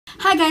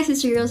Hi guys,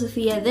 it's your girl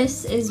Sophia.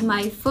 This is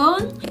my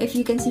phone. If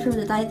you can see from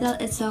the title,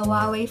 it's a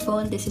Huawei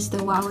phone. This is the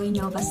Huawei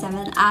Nova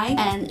 7i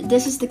and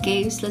this is the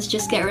case. Let's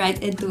just get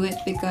right into it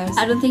because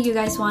I don't think you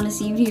guys want to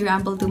see me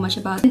ramble too much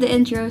about the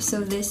intro, so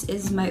this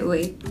is my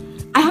way.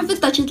 I have to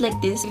touch it like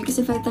this because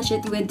if I touch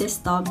it with this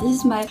thumb, this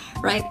is my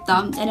right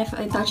thumb, and if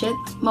I touch it,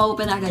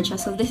 ma-open agad siya.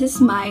 So this is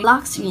my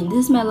lock screen.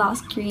 This is my lock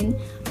screen.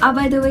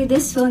 By the way,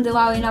 this phone, the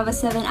Huawei Nova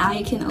 7i,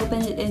 you can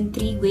open it in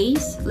 3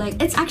 ways. Like,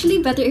 it's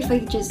actually better if I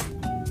just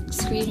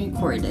screen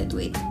record it.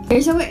 Wait,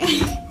 there's a way.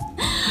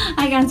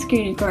 I can't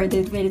screen record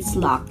it when it's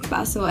locked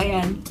pa. So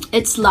ayan,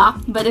 it's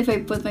locked, but if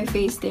I put my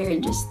face there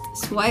and just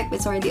swipe,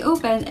 it's already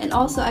open. And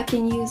also I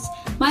can use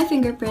my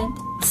fingerprint.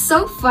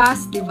 So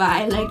fast, diba?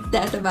 I like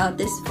that about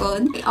this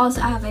phone. I also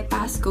have a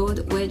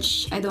passcode,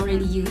 which I don't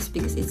really use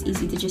because it's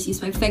easy to just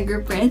use my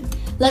fingerprint.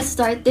 Let's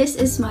start. This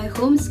is my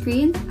home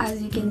screen.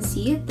 As you can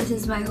see, this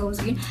is my home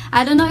screen.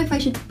 I don't know if I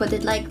should put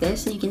it like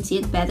this so you can see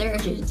it better, or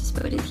should I just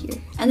put it here?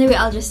 Anyway,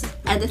 I'll just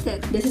edit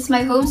it. This is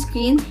my home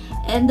screen.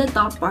 In the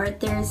top part,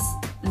 there's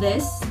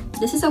this.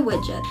 This is a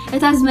widget.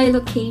 It has my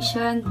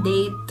location,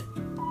 date,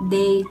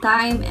 day,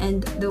 time,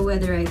 and the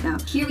weather right now.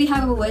 Here we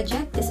have a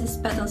widget. This is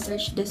Petal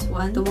Search, this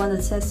one. The one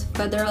that says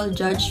Federal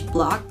Judge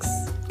Blocks.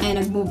 And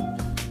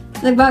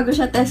nagbago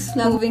siya,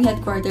 Tesla moving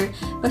headquarter.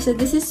 So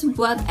this is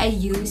what I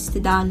use to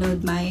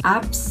download my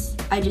apps.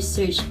 I just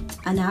search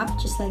an app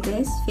just like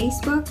this.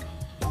 Facebook.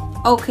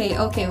 Okay,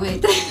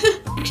 wait.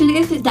 Actually,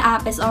 if the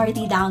app is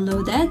already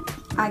downloaded,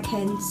 I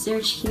can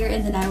search here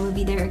and then I will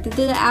be directed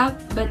to the app.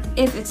 But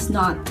if it's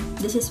not,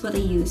 this is what I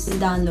use to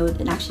download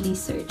and actually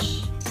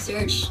search.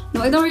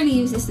 No, I don't really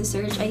use this to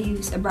search. I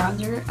use a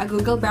browser, a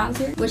Google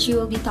browser, which we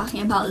will be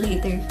talking about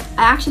later.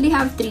 I actually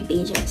have 3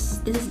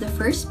 pages. This is the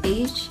first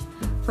page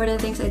for the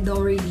things I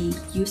don't really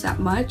use that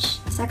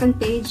much. Second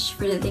page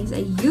for the things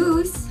I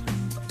use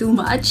too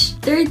much.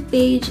 Third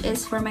page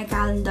is for my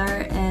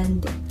calendar,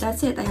 and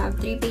that's it. I have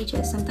 3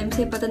 pages. Sometimes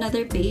I put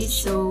another page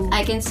so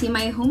I can see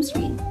my home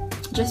screen.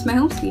 Just my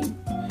home screen.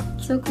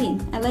 So clean.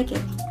 I like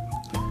it.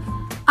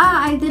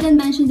 I didn't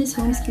mention this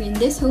home screen.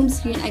 This home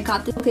screen, I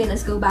got it. Okay,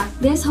 let's go back.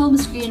 This home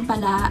screen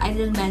pala, I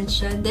didn't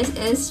mention. This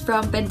is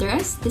from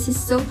Pinterest. This is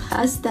so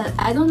aesthetic.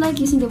 I don't like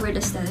using the word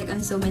aesthetic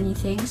on so many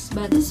things,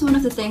 but this is one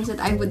of the things that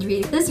I would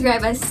really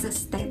describe as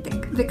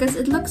aesthetic because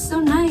it looks so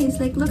nice.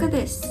 Like, look at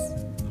this.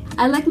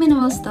 I like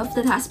minimal stuff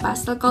that has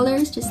pastel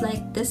colors, just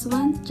like this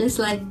one.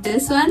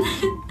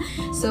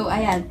 So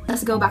ayan,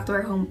 let's go back to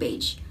our home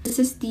page. This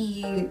is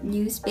the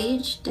news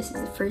page. This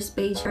is the first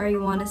page where you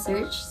want to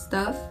search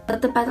stuff.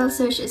 But the Petal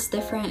Search is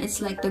different.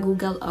 It's like the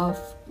Google of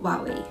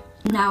Huawei.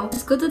 Now,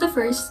 let's go to the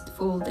first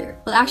folder.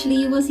 Well, actually,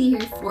 you will see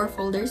here 4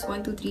 folders,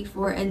 1, 2, 3,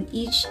 4, and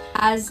each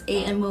has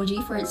an emoji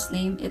for its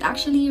name. It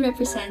actually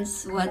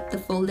represents what the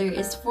folder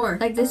is for.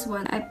 Like this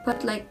one, I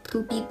put like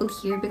 2 people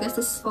here because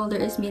this folder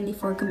is mainly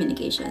for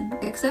communication,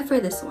 except for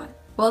this one.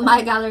 Well,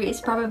 my gallery is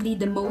probably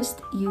the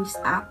most used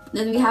app.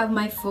 Then we have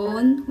my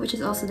phone, which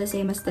is also the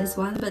same as this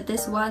one, but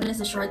this one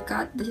is a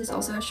shortcut. This is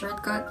also a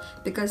shortcut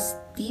because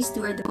these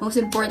 2 are the most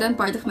important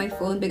part of my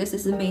phone because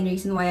this is the main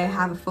reason why I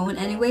have a phone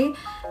anyway.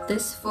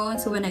 This phone,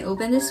 so when I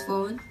open this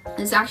phone,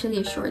 it's actually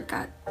a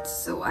shortcut.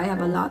 So I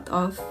have a lot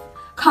of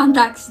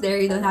contacts there.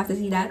 You don't have to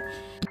see that.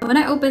 When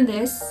I open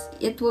this,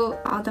 it will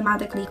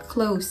automatically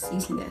close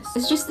using this.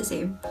 It's just the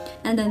same.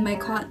 And then my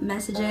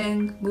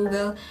messaging,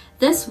 Google.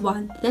 This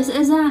one, this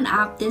isn't an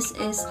app. This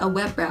is a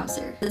web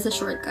browser. This is a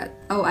shortcut.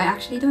 Oh, I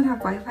actually don't have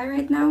Wi-Fi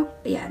right now.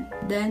 But yeah.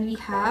 Then we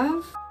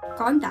have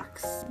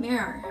contacts,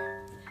 mirror.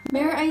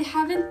 I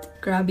haven't.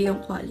 Grabe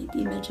yung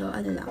quality. Medyo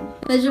ano lang.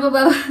 Medyo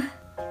mababa.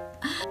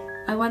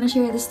 I want to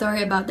share the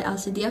story about the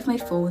LCD of my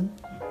phone.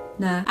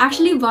 I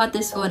actually bought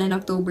this phone in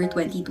October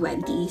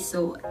 2020,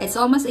 so it's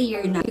almost a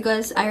year now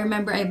because I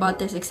remember I bought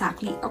this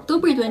exactly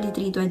October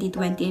 23,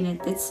 2020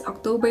 and it's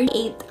October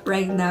 8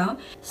 right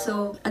now.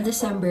 So,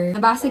 December,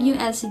 nabasag yung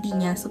LCD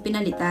niya, so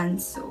pinalitan.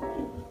 So,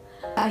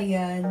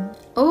 ayan.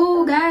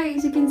 Oh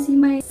guys, you can see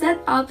my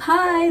setup.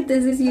 Hi,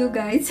 this is you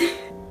guys.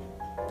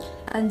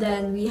 And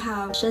then we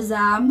have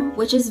Shazam,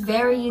 which is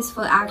very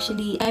useful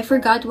actually. I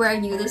forgot where I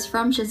knew this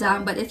from,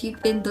 Shazam, but if you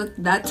pindot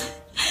that,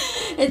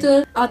 it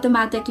will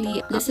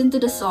automatically listen to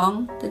the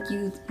song that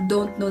you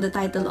don't know the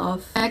title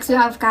of. Next, we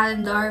have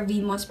Calendar,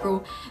 VMOS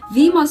Pro.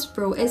 VMOS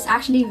Pro is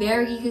actually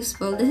very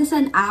useful. This is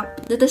an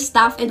app that the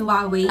staff in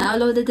Huawei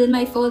downloaded in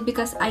my phone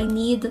because I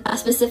need a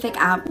specific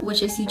app,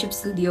 which is YouTube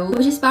Studio,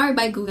 which is powered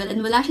by Google.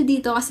 And wala siya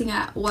dito kasi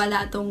nga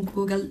wala tong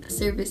Google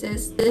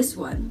services. This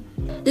one.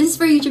 This is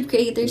for YouTube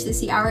creators to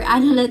see our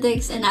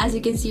analytics. And as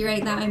you can see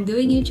right now, I'm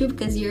doing YouTube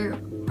because you're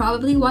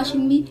probably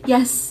watching me.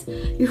 Yes,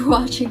 you're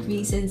watching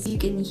me since you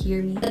can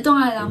hear me. Ito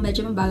nga lang,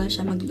 medyo mabagal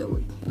siya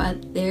mag-load.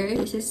 But there,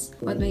 this is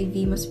what my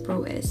VMOS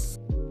Pro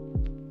is.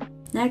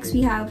 Next,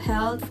 we have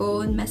health,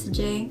 phone,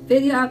 messaging,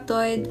 video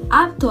Aptoid.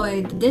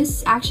 Aptoid,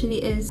 this actually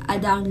is a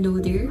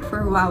downloader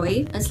for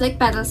Huawei. It's like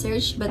Petal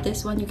Search, but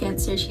this one you can't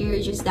search here,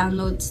 you just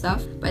download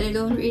stuff. But I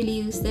don't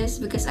really use this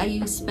because I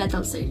use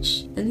Petal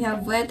Search. Then we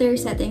have weather,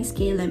 settings,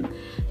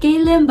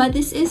 Kalim, but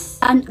this is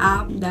an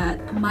app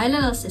that my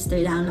little sister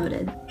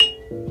downloaded.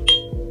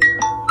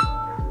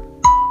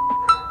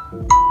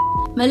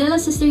 My little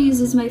sister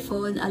uses my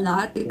phone a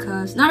lot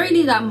because not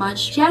really that much.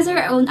 She has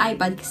her own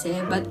iPad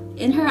kasi, but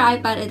in her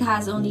iPad it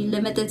has only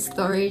limited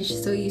storage,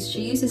 so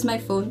she uses my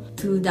phone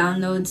to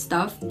download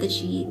stuff that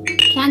she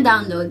can't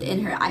download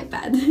in her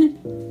iPad.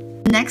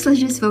 Next,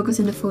 let's just focus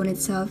on the phone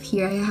itself.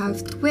 Here I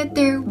have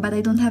Twitter, but I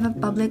don't have a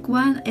public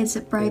one. It's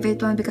a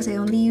private one because I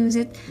only use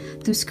it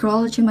to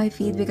scroll through my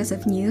feed because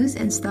of news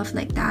and stuff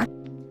like that.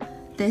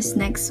 This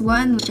next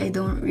one, which I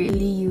don't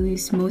really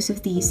use most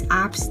of these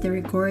apps, the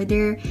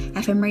recorder,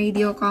 FM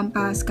radio,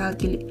 compass,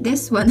 calculator.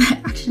 This one, I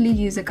actually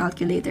use a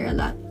calculator a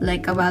lot.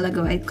 Like a while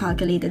ago, I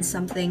calculated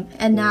something.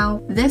 And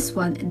now this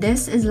one,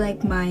 this is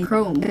like my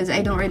Chrome because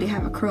I don't really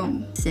have a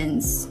Chrome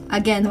since,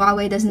 again,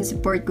 Huawei doesn't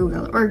support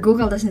Google or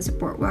Google doesn't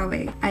support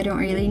Huawei. I don't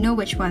really know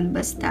which one,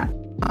 basta.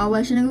 I'll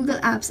watch the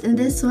Google apps. And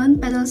this one,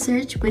 pedal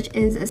search, which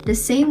is the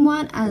same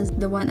one as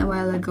the one a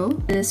while ago.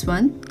 This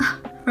one.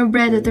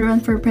 Roberto to run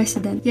for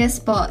president. Yes,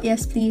 Paul.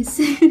 Yes,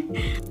 please.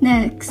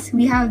 Next,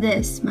 we have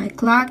this. My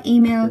clock,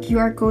 email,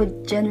 QR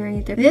code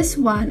generator. This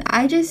one,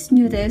 I just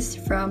knew this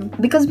from...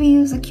 because we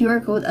use a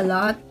QR code a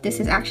lot. This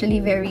is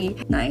actually very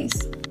nice.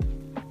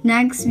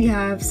 Next, we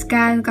have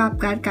Scan,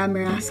 Capcut,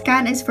 Camera.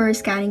 Scan is for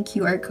scanning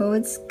QR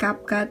codes.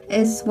 Capcut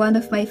is one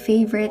of my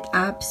favorite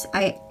apps.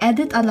 I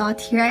edit a lot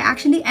here. I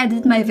actually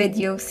edit my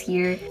videos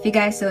here. If you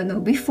guys don't know,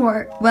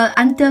 before, well,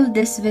 until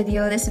this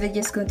video is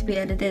going to be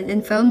edited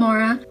in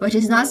Filmora, which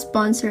is not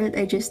sponsored.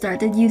 I just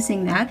started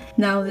using that.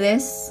 Now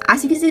this,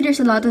 as you can see, there's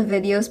a lot of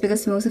videos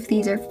because most of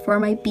these are for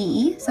my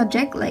PE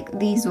subject, like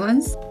these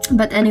ones.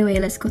 But anyway,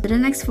 let's go to the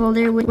next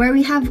folder where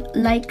we have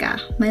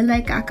Leica, my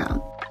Leica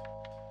account.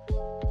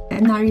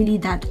 I'm not really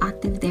that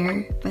active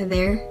there, but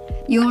there,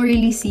 you won't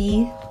really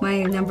see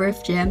my number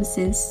of gems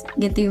since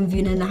ganito yung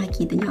view na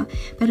nakikita nyo.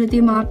 Pero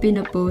ito yung mga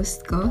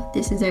pinapost ko.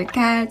 This is our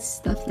cats,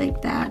 stuff like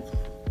that.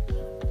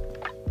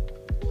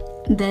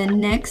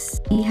 Then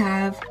next, we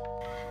have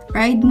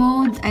ride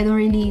mode. I don't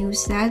really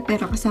use that,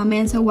 pero kasama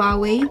yan sa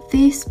Huawei.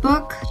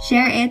 Facebook,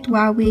 share it,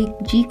 Huawei,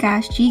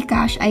 Gcash.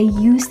 I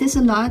use this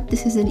a lot.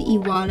 This is an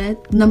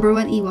e-wallet,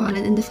 #1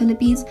 e-wallet in the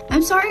Philippines.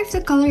 I'm sorry if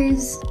the color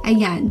is,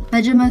 ayan,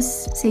 medyo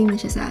mas same na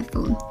siya sa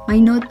phone. My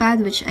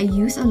notepad, which I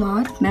use a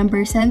lot.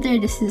 Member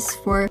Center, this is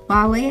for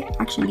Huawei,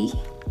 actually.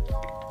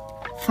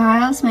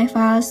 Files, my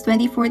files,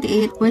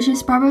 2048, which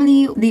is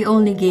probably the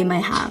only game I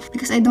have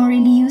because I don't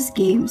really use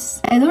games.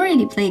 I don't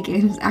really play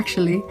games,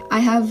 actually. I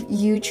have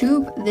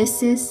YouTube. This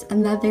is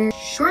another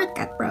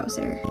shortcut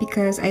browser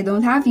because I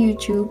don't have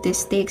YouTube.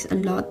 This takes a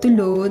lot to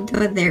load,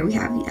 but there we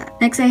have that.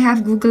 Next, I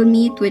have Google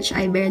Meet, which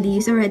I barely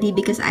use already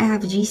because I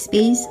have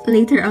G-Space.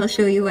 Later, I'll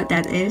show you what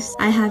that is.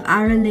 I have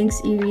Arrow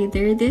Links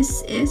e-reader.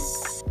 This is,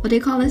 what do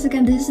you call this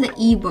again? This is the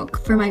ebook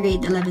for my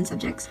grade 11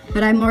 subjects,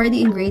 but I'm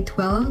already in grade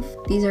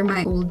 12. These are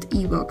my old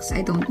ebooks.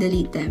 I don't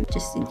delete them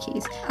just in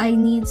case I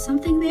need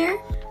something there.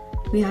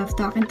 We have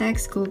Talk and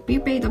Text, Go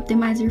Prepaid,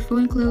 Optimize Your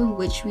Phone Clone,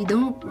 which we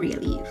don't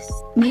really use.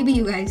 Maybe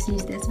you guys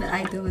use this, but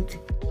I don't.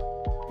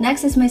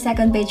 Next is my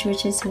second page,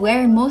 which is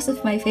where most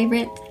of my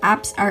favorite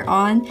apps are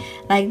on,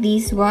 like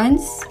these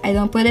ones. I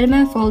don't put it in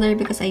my folder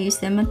because I use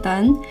them a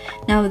ton.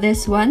 Now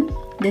this one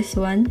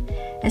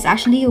is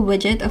actually a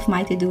widget of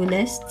my to-do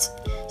lists.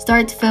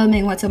 Start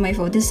filming what's on my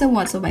phone. This is a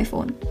what's on my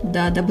phone.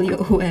 The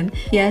WOM.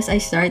 Yes, I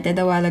started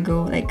a while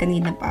ago, like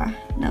kanina pa.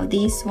 Now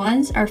these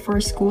ones are for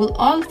school,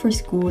 all for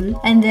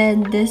school. And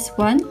then this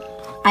one,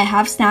 I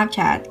have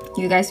Snapchat.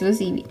 You guys will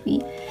see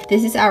me.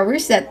 This is our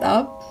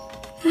setup.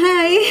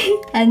 Hi!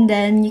 And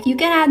then you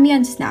can add me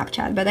on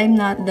Snapchat, but I'm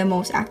not the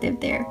most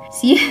active there.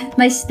 See,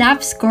 my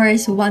Snap score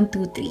is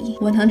 123.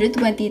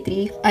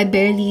 123. I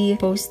barely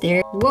post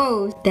there.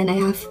 Whoa! Then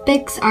I have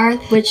PixArt,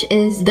 which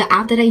is the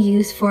app that I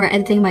use for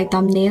editing my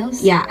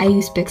thumbnails. Yeah, I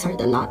use PixArt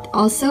a lot.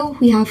 Also,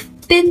 we have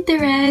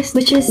Pinterest,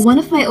 which is one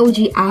of my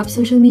OG apps,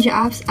 social media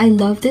apps. I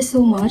love this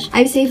so much.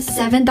 I saved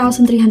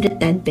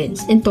 7,310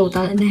 pins in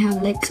total, and I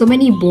have like so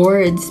many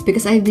boards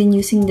because I've been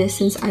using this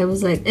since I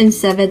was like in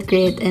 7th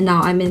grade and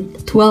now I'm in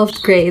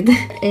 12th grade.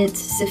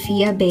 It's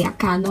Sophia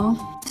Beacano.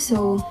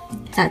 So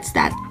that's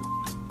that.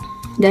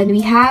 Then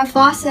we have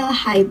Fossil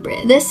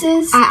Hybrid. This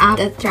is an app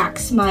that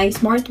tracks my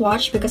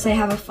smartwatch because I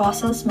have a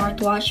Fossil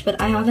smartwatch,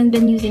 but I haven't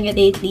been using it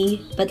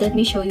lately. But let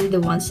me show you the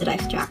ones that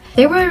I've tracked.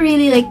 There were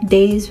really like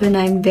days when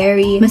I'm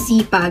very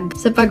masipag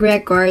sa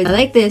pag-record.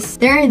 Like this.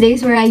 There are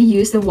days where I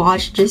use the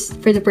watch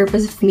just for the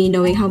purpose of me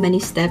knowing how many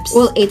steps.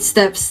 Well, 8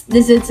 steps.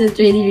 This isn't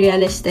really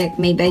realistic.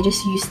 Maybe I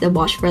just use the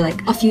watch for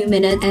like a few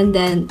minutes. And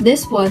then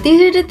this one.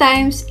 These are the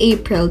times,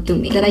 April to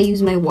me, that I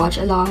use my watch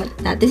a lot.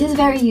 That this is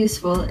very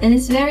useful and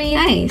it's very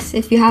nice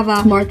if you have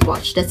a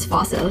smartwatch that's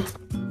Fossil.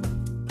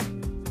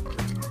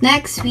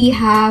 Next, we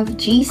have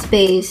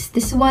G-Space.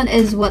 This one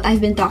is what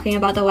I've been talking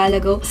about a while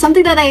ago.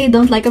 Something that I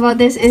don't like about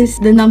this is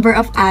the number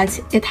of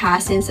ads it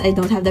has since I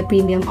don't have the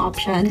premium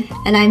option.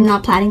 And I'm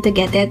not planning to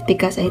get it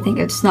because I think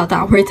it's not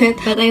that worth it.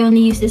 But I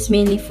only use this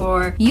mainly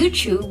for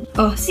YouTube.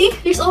 Oh, see?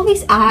 There's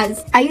always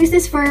ads. I use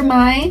this for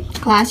my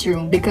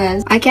classroom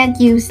because I can't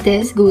use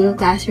this Google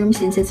Classroom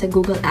since it's a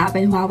Google app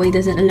and Huawei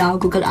doesn't allow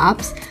Google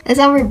apps. That's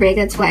our break.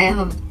 That's why I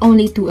have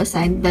only 2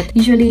 assigned. But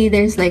usually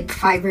there's like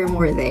 5 or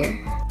more there.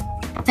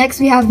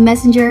 Next, we have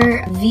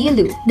Messenger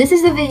Velu. This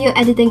is a video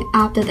editing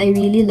app that I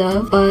really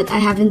love, but I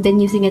haven't been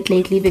using it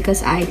lately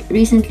because I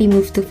recently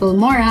moved to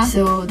Filmora.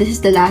 So this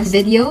is the last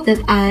video that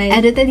I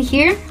edited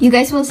here. You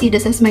guys will see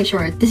this as my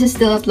short. This is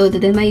still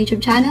uploaded in my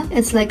YouTube channel.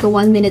 It's like a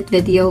 1-minute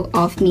video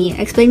of me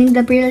explaining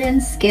the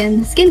Brilliant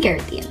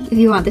skincare routine, if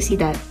you want to see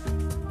that.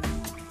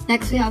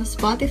 Next, we have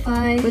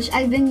Spotify, which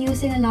I've been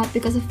using a lot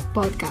because of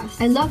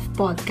podcasts. I love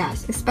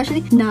podcasts,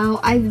 especially now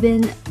I've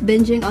been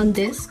binging on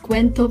this,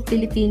 Kwento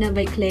Pilipina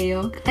by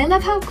Cleo. I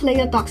love how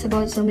Cleo talks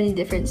about so many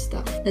different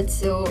stuff that's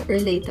so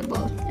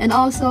relatable. And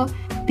also,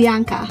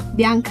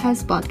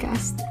 Bianca's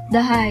podcast.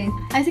 The Hive.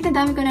 I think ang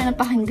dami ko na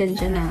napakinggan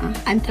dyan na.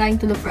 I'm trying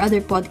to look for other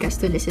podcasts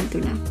to listen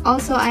to na.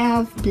 Also, I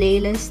have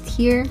playlist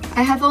here.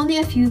 I have only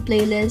a few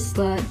playlists,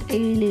 but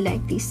I really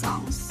like these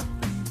songs.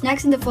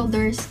 Next in the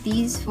folders,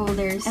 these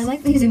folders. I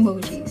like these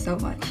emojis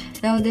so much.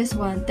 Now this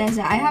one,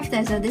 Tessa. I have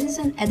Tessa. This is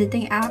an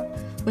editing app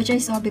which I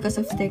saw because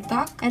of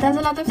TikTok. It has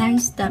a lot of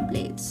nice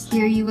templates.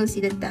 Here you will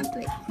see the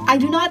template. I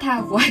do not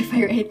have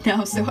Wi-Fi right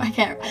now, so I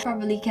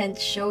probably can't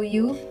show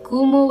you.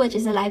 Kumu, which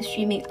is a live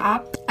streaming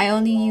app. I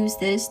only use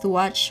this to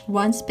watch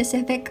one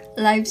specific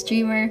live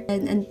streamer.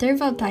 An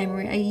interval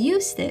timer. I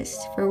use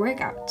this for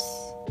workouts.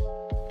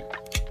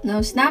 Now,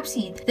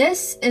 Snapseed.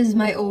 This is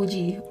my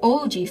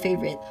OG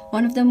favorite.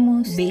 One of the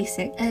most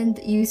basic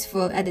and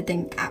useful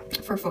editing app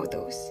for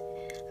photos.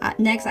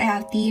 Next, I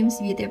have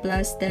Themes, Beauty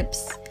Plus,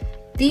 Tips.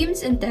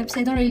 Themes and Tips,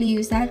 I don't really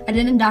use that. I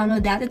didn't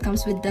download that. It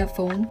comes with the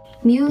phone.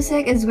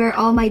 Music is where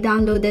all my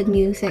downloaded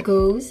music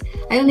goes.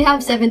 I only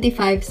have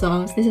 75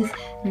 songs. This is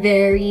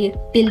very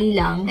pili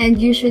lang. And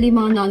usually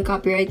mga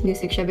non-copyright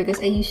music siya because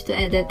I used to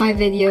edit my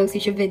videos,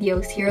 YouTube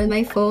videos here on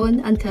my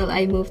phone until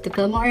I moved to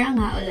Filmora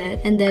nga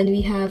ulit. And then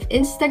we have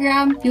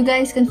Instagram. You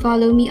guys can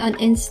follow me on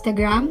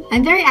Instagram.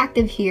 I'm very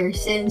active here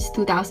since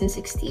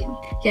 2016.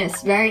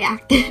 Yes, very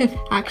active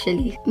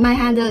actually. My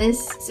handle is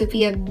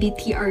Sophia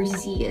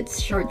BTRZ.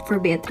 It's short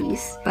for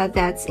Beatriz. But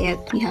that's it.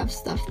 We have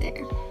stuff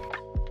there.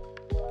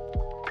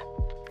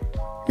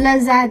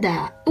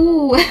 Lazada.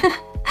 Ooh.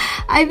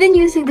 I've been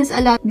using this a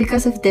lot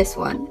because of this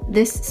one.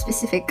 This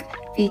specific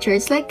feature.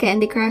 It's like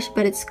Candy Crush,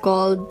 but it's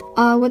called,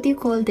 what do you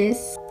call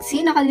this?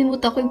 See,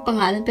 nakalimutan ko yung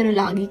pangalan pero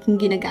lagi kong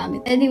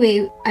ginagamit.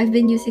 Anyway, I've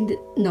been using the...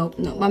 No,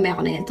 mamaya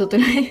ko na yan.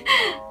 Tutuloy.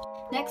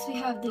 Next, we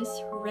have this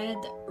red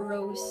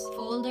rose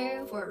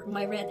folder for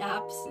my red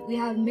apps. We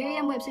have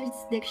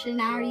Merriam-Webster's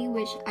Dictionary,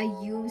 which I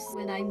use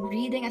when I'm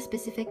reading a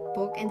specific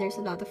book and there's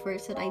a lot of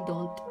words that I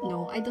don't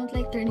know. I don't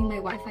like turning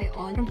my Wi-Fi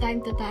on from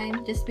time to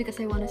time just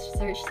because I want to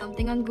search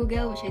something on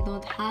Google, which I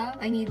don't have.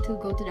 I need to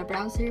go to the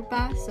browser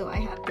pa, so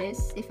I have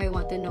this if I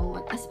want to know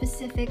what a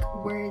specific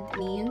word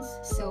means.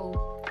 So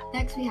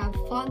next, we have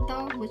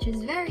Fonto, which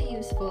is very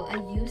useful. I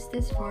use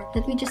this for...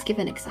 Let me just give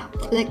an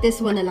example. Like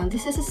this one na lang.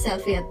 This is a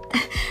selfie.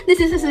 This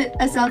is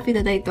a selfie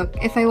that I took.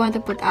 If I want to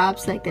put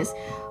apps like this,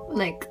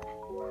 like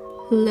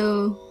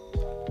hello,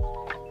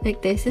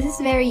 like this is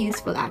very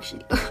useful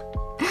actually.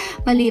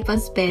 Mali pa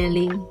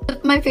spelling.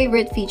 But my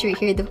favorite feature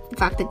here, the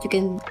fact that you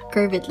can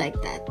curve it like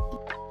that.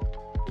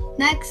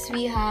 Next,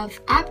 we have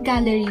App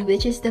Gallery,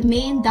 which is the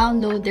main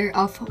downloader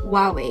of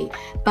Huawei.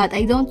 But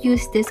I don't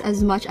use this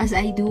as much as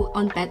I do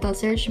on Petal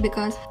Search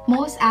because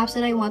most apps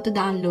that I want to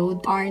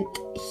download aren't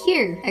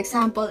here.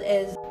 Example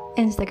is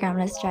Instagram.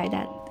 Let's try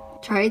that.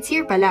 Char, it's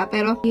here pala,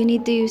 pero you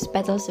need to use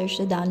Petal Search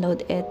to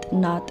download it,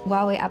 not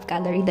Huawei App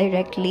Gallery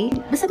directly.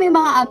 Basta may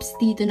mga apps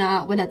dito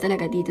na wala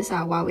talaga dito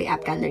sa Huawei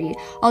App Gallery.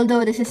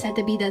 Although this is said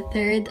to be the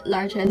 3rd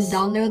largest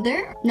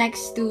downloader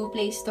next to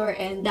Play Store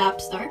and the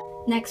App Store.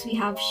 Next, we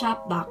have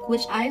Shopback,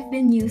 which I've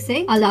been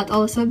using a lot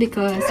also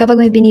because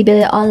kapag may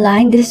binibili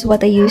online, this is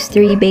what I use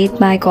to rebate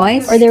my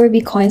coins, or there will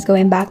be coins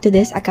going back to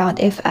this account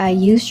if I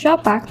use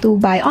Shopback to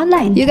buy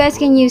online. You guys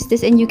can use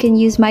this and you can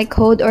use my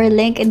code or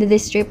link in the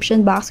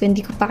description box kung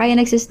hindi ko pa kayo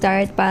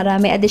nagsistart para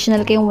may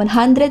additional kayong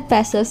 100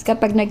 pesos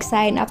kapag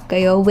nag-sign up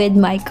kayo with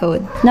my code.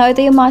 Now,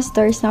 ito yung mga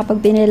stores na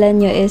kapag binilan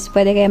nyo is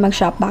pwede kayo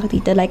mag-Shopback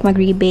dito, like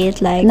mag-rebate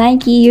like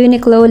Nike,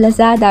 Uniqlo,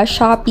 Lazada,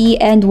 Shopee,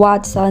 and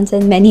Watsons,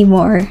 and many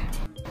more.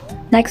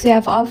 Next, we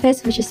have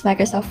Office, which is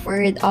Microsoft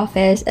Word,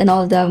 Office, and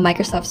all the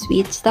Microsoft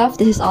Suite stuff.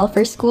 This is all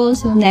for school.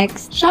 So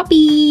next,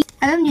 Shopee!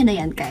 Alam niyo na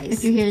yan, guys.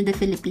 If you're here in the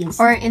Philippines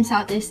or in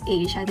Southeast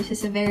Asia, this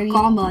is a very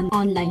common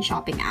online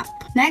shopping app.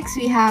 Next,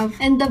 we have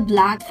in the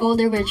black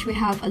folder, which we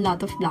have a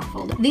lot of black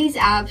folder. These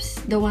apps,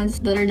 the ones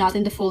that are not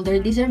in the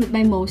folder, these are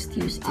my most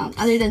used apps.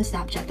 Other than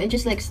Snapchat. I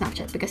just like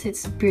Snapchat because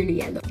it's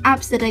purely yellow.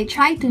 Apps that I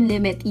try to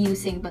limit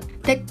using, but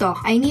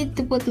TikTok, I need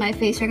to put my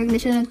face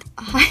recognition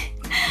on...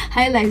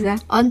 Hi Liza.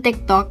 On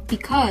TikTok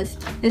because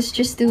it's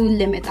just to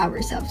limit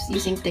ourselves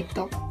using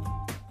TikTok.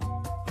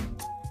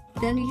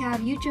 Then we have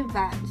YouTube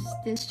ads.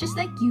 This is just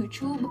like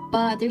YouTube,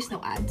 but there's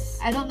no ads.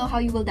 I don't know how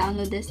you will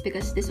download this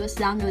because this was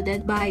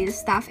downloaded by the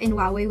staff in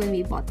Huawei when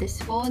we bought this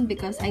phone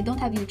because I don't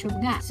have YouTube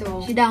nga.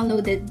 So she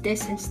downloaded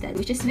this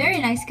instead, which is very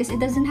nice because it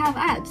doesn't have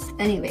ads.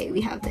 Anyway, we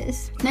have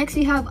this. Next,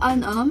 we have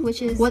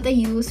which is what I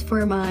use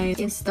for my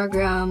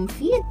Instagram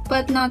feed,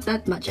 but not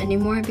that much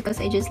anymore because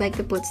I just like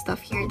to put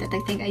stuff here that I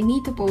think I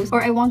need to post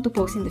or I want to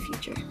post in the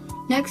future.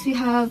 Next, we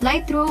have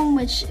Lightroom,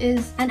 which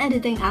is an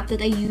editing app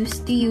that I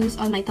used to use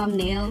on my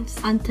thumbnails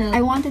until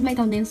I wanted my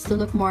thumbnails to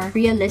look more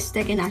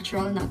realistic and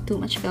natural, not too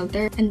much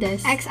filter. And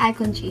this X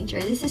icon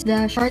changer. This is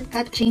the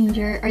shortcut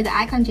changer or the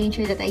icon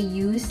changer that I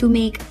use to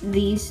make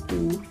these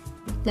two.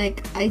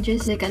 Like, I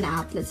just click an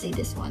app, let's say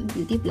this one,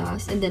 Beauty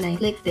Plus, and then I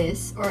click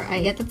this, or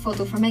I get a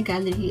photo from my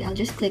gallery, I'll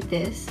just click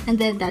this, and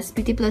then that's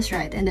Beauty Plus,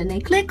 right? And then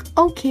I click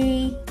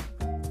OK.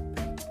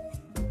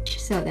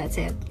 So that's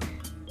it.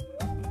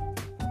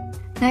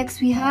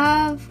 Next, we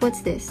have, what's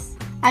this?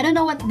 I don't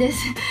know what this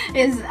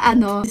is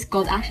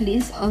called actually.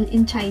 It's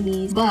in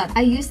Chinese, but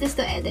I use this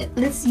to edit.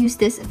 Let's use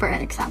this for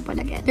an example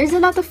again. There's a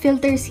lot of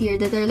filters here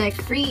that are like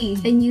free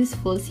and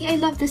useful. See, I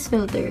love this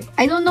filter.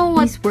 I don't know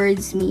what these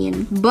words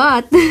mean,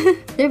 but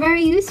they're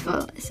very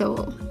useful.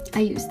 So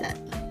I use that.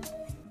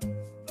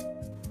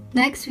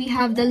 Next, we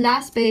have the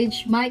last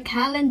page, my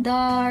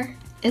calendar.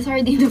 It's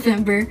already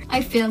November. I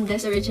filmed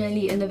this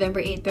originally on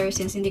November 8th, pero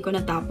since hindi ko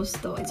natapos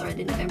to, it's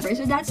already November.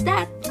 So that's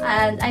that.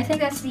 And I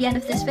think that's the end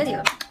of this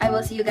video. I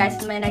will see you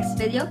guys in my next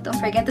video. Don't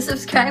forget to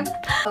subscribe.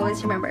 Always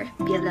remember,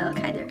 be a little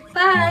kinder.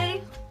 Bye!